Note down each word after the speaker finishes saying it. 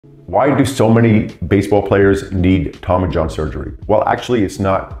Why do so many baseball players need Tommy John surgery? Well, actually, it's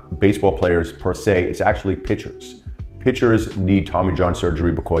not baseball players per se, it's actually pitchers. Pitchers need Tommy John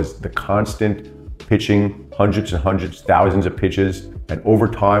surgery because the constant pitching, hundreds and hundreds, thousands of pitches, and over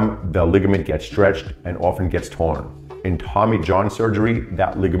time, the ligament gets stretched and often gets torn. In Tommy John surgery,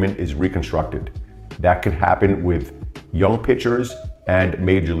 that ligament is reconstructed. That could happen with young pitchers and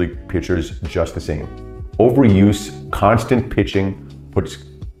major league pitchers just the same. Overuse, constant pitching, puts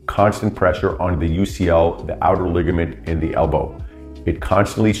constant pressure on the UCL, the outer ligament in the elbow. It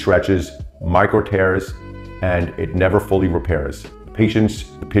constantly stretches, microtears, and it never fully repairs.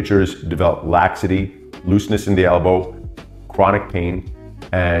 The pitchers develop laxity, looseness in the elbow, chronic pain,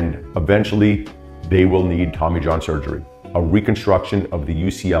 and eventually they will need Tommy John surgery, a reconstruction of the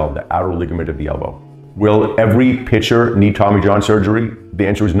UCL, the outer ligament of the elbow. Will every pitcher need Tommy John surgery? The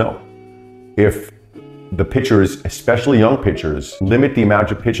answer is no. If the pitchers, especially young pitchers, limit the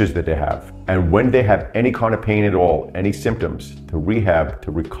amount of pitches that they have, and when they have any kind of pain at all, any symptoms, to rehab,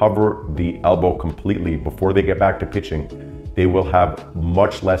 to recover the elbow completely before they get back to pitching, they will have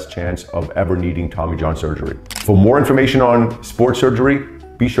much less chance of ever needing Tommy John surgery. For more information on sports surgery,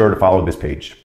 be sure to follow this page.